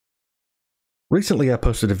Recently I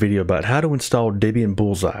posted a video about how to install Debian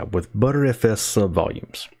Bullseye with BTRFS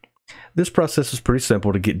Subvolumes. This process is pretty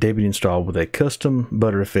simple to get Debian installed with a custom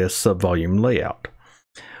BTRFS Subvolume layout.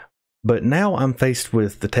 But now I'm faced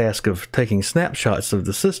with the task of taking snapshots of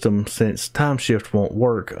the system since Timeshift won't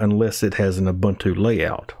work unless it has an Ubuntu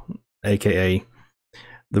layout, aka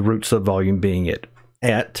the root subvolume being it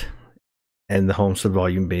at and the home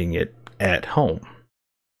subvolume being it at home.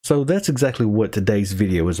 So that's exactly what today's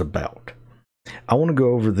video is about. I want to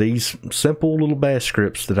go over these simple little bash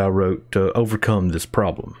scripts that I wrote to overcome this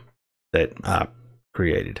problem that I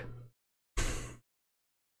created.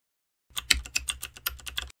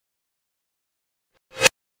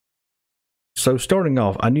 So starting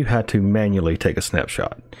off, I knew how to manually take a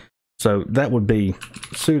snapshot. So that would be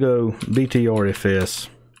sudo BTRFS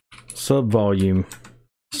Subvolume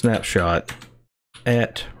Snapshot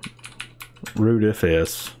at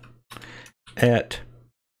rootfs at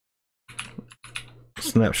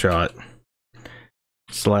snapshot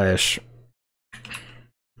 /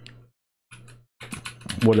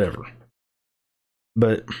 whatever.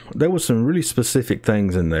 But there was some really specific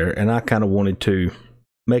things in there, and I kind of wanted to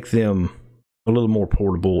make them a little more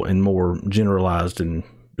portable and more generalized and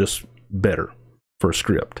just better for a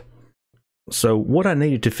script. So what I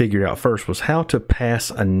needed to figure out first was how to pass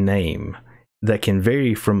a name that can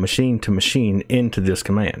vary from machine to machine into this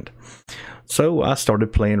command. So I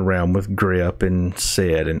started playing around with grep and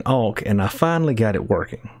sed and awk, and I finally got it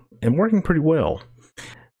working, and working pretty well.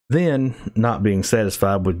 Then, not being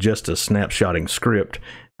satisfied with just a snapshotting script,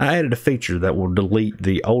 I added a feature that will delete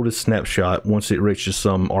the oldest snapshot once it reaches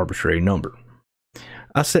some arbitrary number.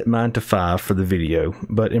 I set mine to 5 for the video,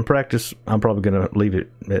 but in practice I'm probably going to leave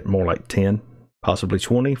it at more like 10, possibly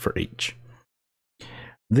 20 for each.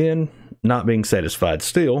 Then, not being satisfied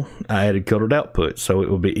still, I added colored output so it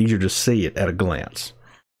will be easier to see it at a glance.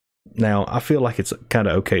 Now, I feel like it's kind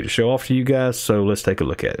of okay to show off to you guys, so let's take a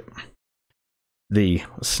look at it. The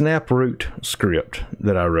snap root script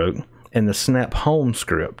that I wrote and the snap home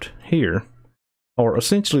script here are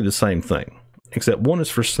essentially the same thing, except one is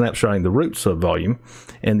for snapshotting the root subvolume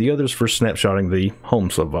and the other is for snapshotting the home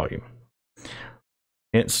subvolume.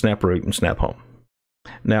 Hence snap root and snap home.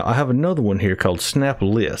 Now I have another one here called snap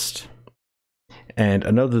list, and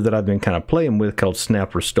another that I've been kind of playing with called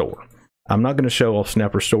snap restore. I'm not going to show off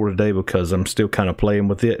snap restore today because I'm still kind of playing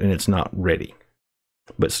with it and it's not ready.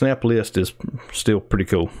 But snap list is still pretty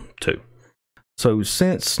cool too. So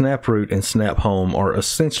since snap root and snap home are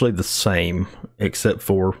essentially the same except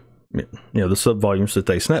for the subvolumes that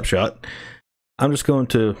they snapshot, I'm just going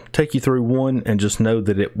to take you through one and just know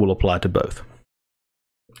that it will apply to both.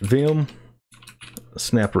 Vim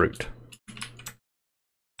snap root.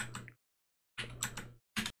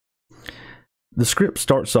 The script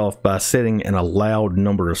starts off by setting an allowed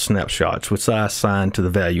number of snapshots, which I assign to the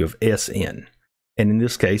value of SN. And in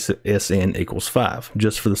this case, SN equals 5,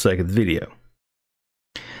 just for the sake of the video.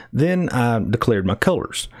 Then I declared my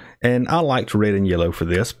colors, and I liked red and yellow for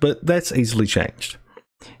this, but that's easily changed.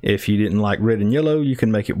 If you didn't like red and yellow, you can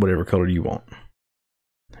make it whatever color you want.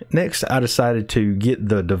 Next, I decided to get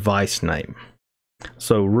the device name.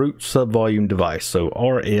 So root subvolume device, so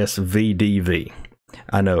RSVDV.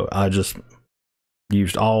 I know, I just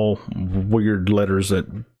used all weird letters,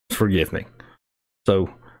 forgive me.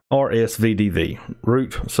 So RSVDV,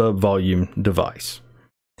 root subvolume device.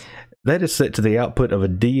 That is set to the output of a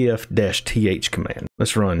df-th command.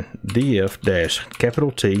 Let's run df-T-H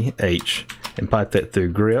and pipe that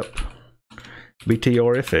through grep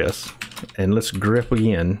BTRFS, and let's grep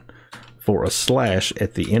again for a slash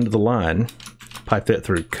at the end of the line. Pipe that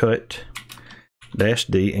through cut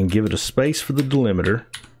 -d and give it a space for the delimiter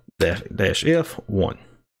 -f1.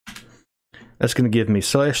 That's going to give me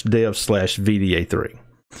 /dev/VDA3.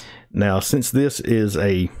 Now, since this is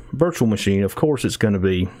a virtual machine, of course it's going to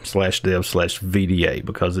be /dev/VDA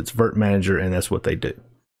because it's Virt Manager and that's what they do.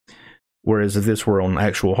 Whereas if this were on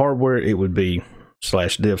actual hardware, it would be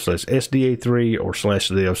 /dev/SDA3 or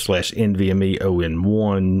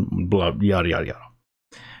 /dev/NVMe-ON1, blah, yada, yada, yada.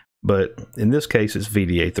 But in this case, it's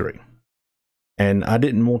VDA3. And I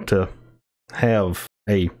didn't want to have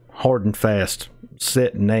a hard and fast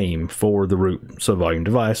set name for the root subvolume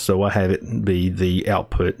device, so I have it be the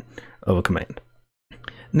output of a command.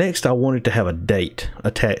 Next, I wanted to have a date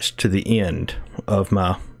attached to the end of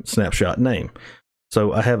my snapshot name.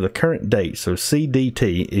 So I have the current date, so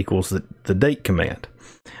CDT equals the date command.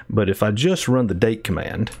 But if I just run the date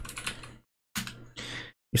command,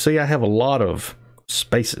 you see I have a lot of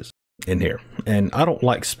spaces in here, and I don't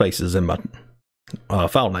like spaces in my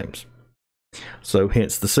file names. So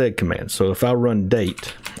hence the sed command. So if I run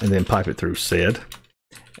date and then pipe it through sed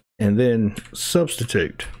and then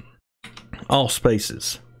substitute all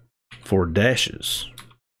spaces for dashes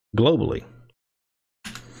globally.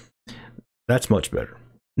 That's much better.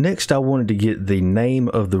 Next, I wanted to get the name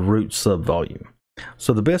of the root subvolume.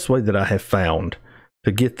 So the best way that I have found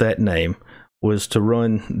to get that name was to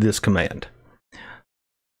run this command,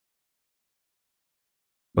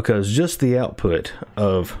 because just the output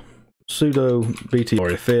of sudo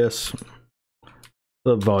BTRFS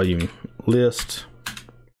Subvolume list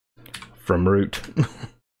from root.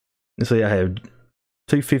 You see I have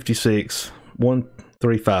 256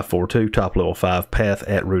 13542 top level 5 path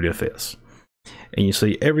at rootfs, and you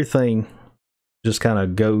see everything just kind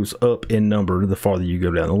of goes up in number the farther you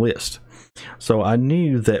go down the list. So I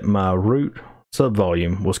knew that my root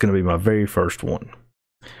subvolume was going to be my very first one.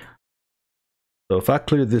 So if I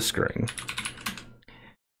clear this screen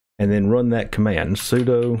and then run that command,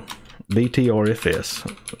 sudo BTRFS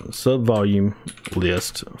Subvolume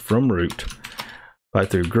list from root, right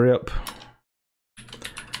through grep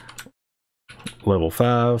level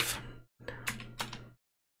 5,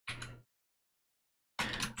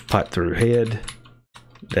 pipe through head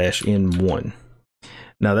 -n1.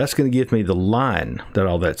 Now that's going to give me the line that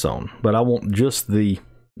all that's on, but I want just the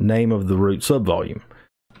name of the root subvolume.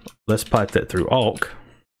 Let's pipe that through awk,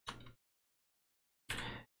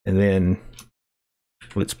 and then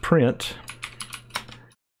let's print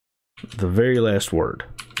the very last word.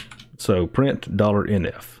 So print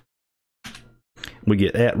 $nf. We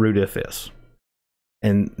get at rootfs.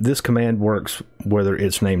 And this command works whether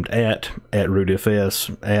it's named at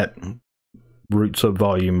rootfs, at root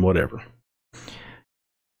subvolume, whatever.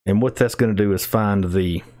 And what that's going to do is find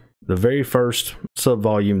the very first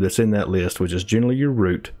subvolume that's in that list, which is generally your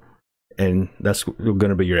root, and that's going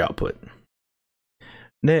to be your output.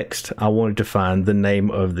 Next, I wanted to find the name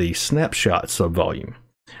of the snapshot subvolume.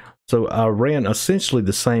 So I ran essentially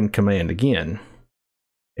the same command again,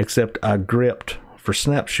 except I grepped for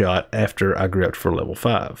snapshot after I grepped for level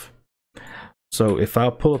 5. So if I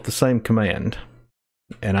pull up the same command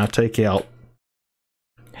and I take out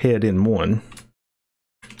head in 1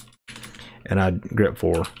 and I grep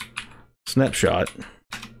for snapshot,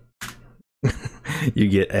 you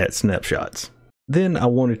get at snapshots. Then I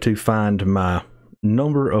wanted to find my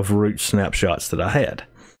number of root snapshots that I had.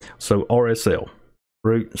 So RSL,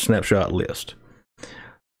 root snapshot list.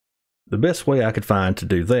 The best way I could find to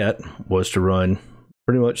do that was to run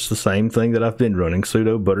pretty much the same thing that I've been running,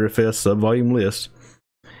 sudo BTRFS subvolume list,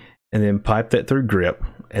 and then pipe that through grep,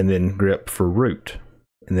 and then grep for root,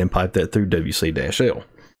 and then pipe that through wc-l.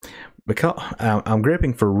 Because I'm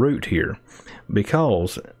grepping for root here,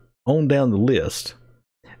 because on down the list,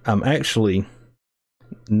 I'm actually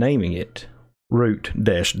naming it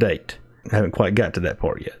root-date. I haven't quite got to that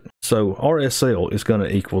part yet. So RSL is going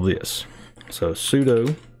to equal this. So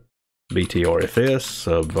sudo BTRFS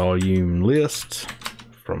subvolume list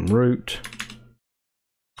from root,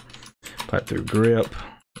 pipe through grep,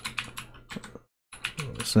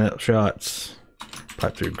 snapshots,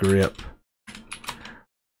 pipe through grep,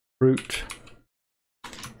 root,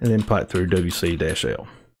 and then pipe through wc-l.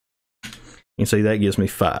 You can see that gives me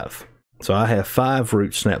 5. So I have 5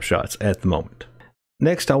 root snapshots at the moment.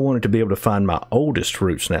 Next, I wanted to be able to find my oldest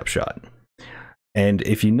root snapshot. And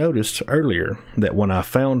if you noticed earlier that when I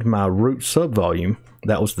found my root subvolume,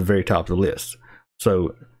 that was the very top of the list.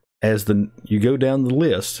 So as you go down the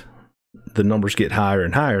list, the numbers get higher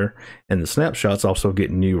and higher, and the snapshots also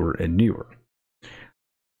get newer and newer.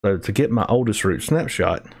 So to get my oldest root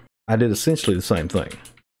snapshot, I did essentially the same thing.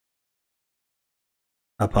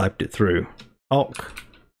 I piped it through awk,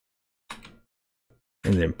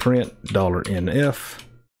 and then print $nf,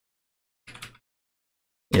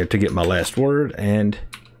 to get my last word, and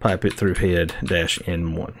pipe it through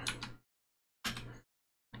head-n1.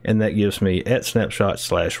 And that gives me at snapshot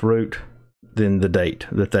 /root, then the date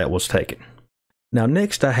that was taken. Now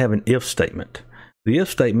next I have an if statement. The if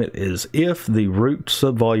statement is if the root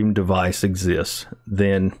subvolume device exists,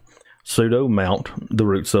 then sudo mount the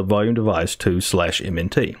root subvolume device to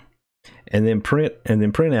 /mnt. And then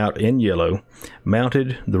print out in yellow,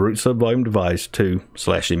 mounted the root subvolume device to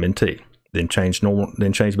 /mnt. Then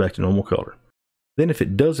change back to normal color. Then if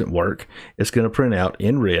it doesn't work, it's going to print out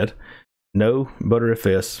in red, no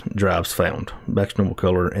BTRFS drives found, back to normal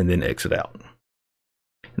color, and then exit out.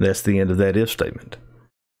 And that's the end of that if statement.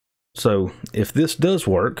 So if this does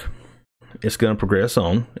work, it's going to progress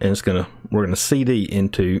on, and we're going to cd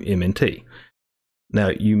into mnt. Now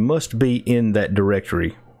you must be in that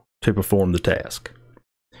directory to perform the task.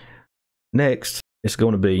 Next, it's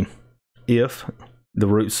going to be if the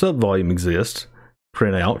root subvolume exists,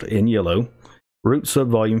 print out in yellow, root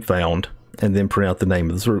subvolume found, and then print out the name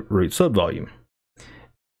of the root subvolume.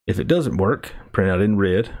 If it doesn't work, print out in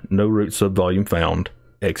red, no root subvolume found,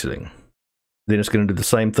 exiting. Then it's going to do the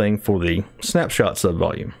same thing for the snapshot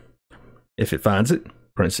subvolume. If it finds it,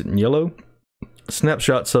 prints it in yellow,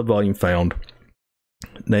 snapshot subvolume found,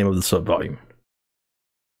 name of the subvolume.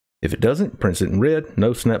 If it doesn't, prints it in red,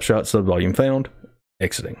 no snapshot subvolume found,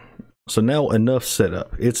 exiting. So now enough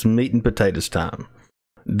setup. It's meat and potatoes time.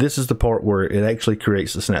 This is the part where it actually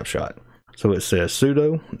creates the snapshot. So it says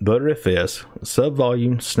sudo BTRFS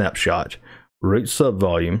Subvolume Snapshot root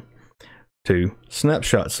subvolume to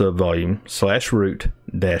snapshot subvolume /root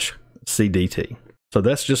 -cdt. So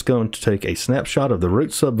that's just going to take a snapshot of the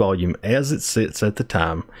root subvolume as it sits at the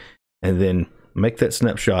time, and then make that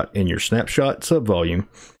snapshot in your snapshot subvolume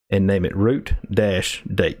and name it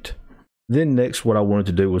root-date. Then next, what I wanted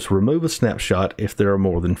to do was remove a snapshot if there are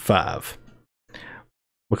more than 5.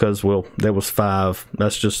 Because, well, there was 5.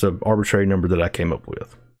 That's just an arbitrary number that I came up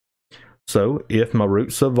with. So if my root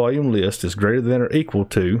subvolume list is greater than or equal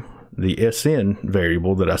to the SN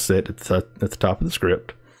variable that I set at the top of the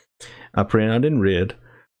script, I print out in red,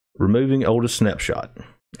 removing oldest snapshot,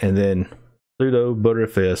 and then sudo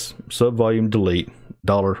BTRFS subvolume delete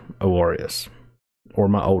 $ORS, or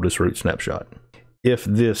my oldest root snapshot. If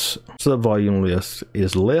this subvolume list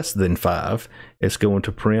is less than 5, it's going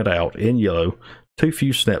to print out in yellow too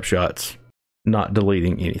few snapshots, not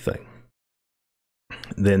deleting anything.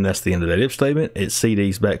 Then that's the end of that if statement. It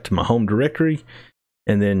CDs back to my home directory,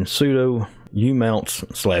 and then sudo umounts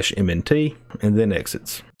 /mnt, and then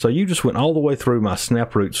exits. So you just went all the way through my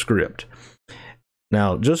snaproot script.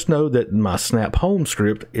 Now just know that my snap home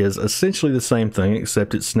script is essentially the same thing,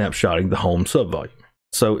 except it's snapshotting the home subvolume.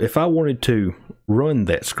 So if I wanted to run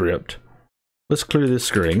that script, let's clear this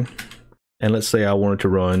screen, and let's say I wanted to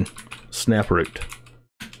run snaproot.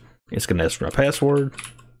 It's going to ask for my password,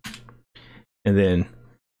 and then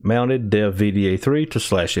mounted dev VDA3 to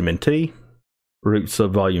 /mnt, root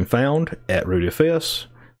subvolume found at rootfs,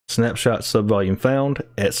 snapshot subvolume found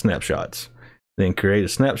at snapshots. Then create a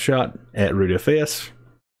snapshot at rootfs,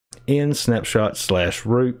 in snapshot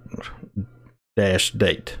 /root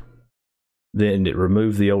 -date. Then it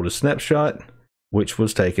removed the oldest snapshot, which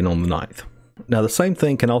was taken on the 9th. Now the same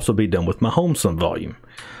thing can also be done with my home subvolume.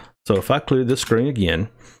 So if I clear this screen again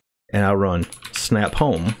and I run snap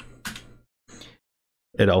home,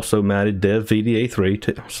 it also mounted dev VDA3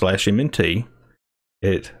 to /mnt.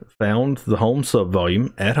 It found the home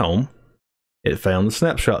subvolume at home. It found the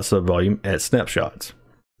snapshot subvolume at snapshots.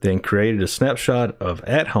 Then created a snapshot of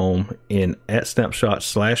at home in at snapshot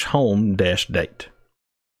 /home -date.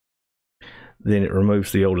 Then it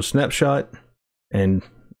removes the oldest snapshot, and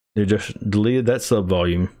it just deleted that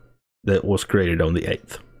subvolume that was created on the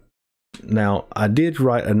 8th. Now, I did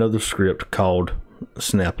write another script called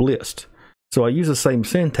snap list. So I use the same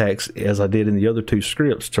syntax as I did in the other 2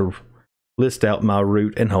 scripts to list out my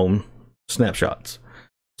root and home snapshots.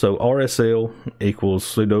 So RSL equals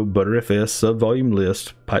sudo BTRFS subvolume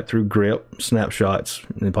list, pipe through grep snapshots,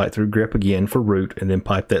 and then pipe through grep again for root, and then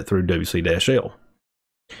pipe that through doc-l.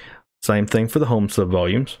 Same thing for the home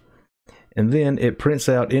subvolumes. And then it prints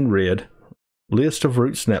out in red list of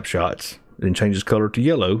root snapshots, then changes color to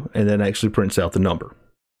yellow, and then actually prints out the number.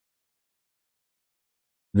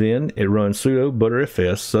 Then it runs sudo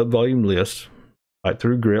BTRFS subvolume list, pipe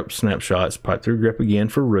through grep snapshots, pipe through grep again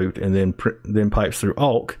for root, and then pipes through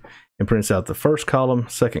awk and prints out the first column,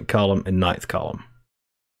 second column, and 9th column.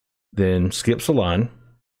 Then skips a line,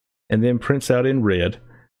 and then prints out in red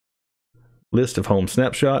list of home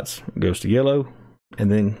snapshots, goes to yellow,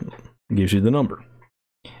 and then gives you the number.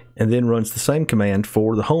 And then runs the same command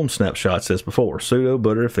for the home snapshots as before. Sudo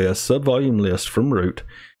BTRFS subvolume list from root,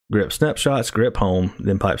 grep snapshots, grep home,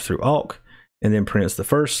 then pipes through awk, and then prints the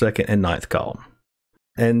first, second, and 9th column.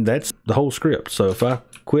 And that's the whole script. So if I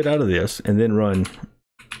quit out of this and then run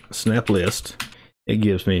snap list, it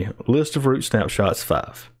gives me a list of root snapshots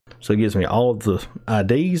 5. So it gives me all of the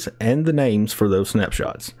IDs and the names for those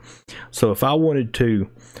snapshots. So if I wanted to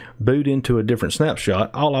boot into a different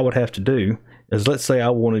snapshot, all I would have to do is, let's say I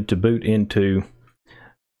wanted to boot into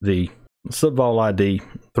the subvol ID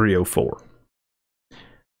 304.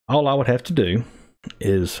 All I would have to do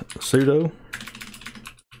is sudo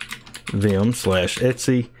vim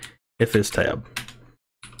 /etc fstab.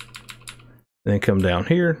 Then come down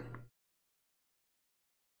here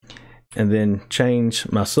and then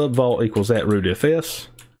change my subvol equals at rootfs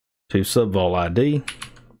to subvol ID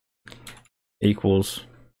equals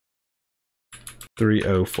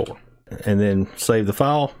 304. And then save the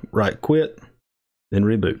file, right quit, then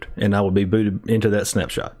reboot, and I will be booted into that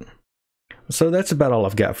snapshot. So that's about all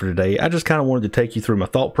I've got for today. I just kind of wanted to take you through my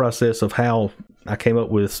thought process of how I came up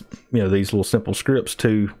with, these little simple scripts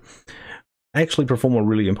to actually perform a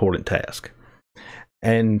really important task.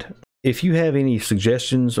 And if you have any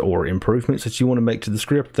suggestions or improvements that you want to make to the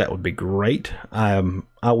script, that would be great. I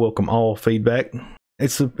welcome all feedback.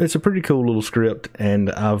 It's a pretty cool little script,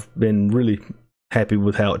 and I've been really happy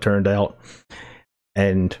with how it turned out.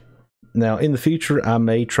 And now in the future, I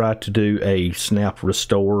may try to do a snap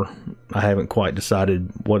restore. I haven't quite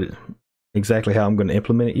decided exactly how I'm going to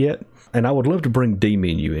implement it yet. And I would love to bring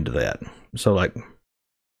dmenu into that. So like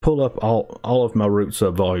pull up all of my root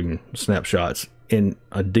subvolume snapshots in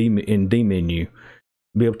dmenu,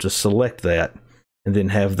 be able to select that, and then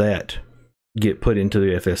have that get put into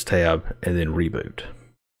the FS tab and then reboot.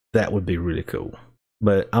 That would be really cool.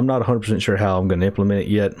 But I'm not 100% sure how I'm going to implement it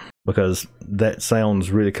yet, because that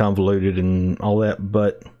sounds really convoluted and all that,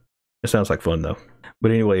 but it sounds like fun though.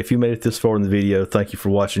 But anyway, if you made it this far in the video, thank you for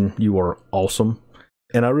watching. You are awesome.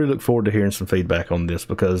 And I really look forward to hearing some feedback on this,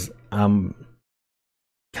 because I'm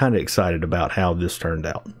kind of excited about how this turned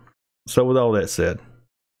out. So with all that said,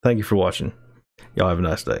 thank you for watching. Y'all have a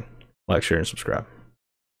nice day. Like, share, and subscribe.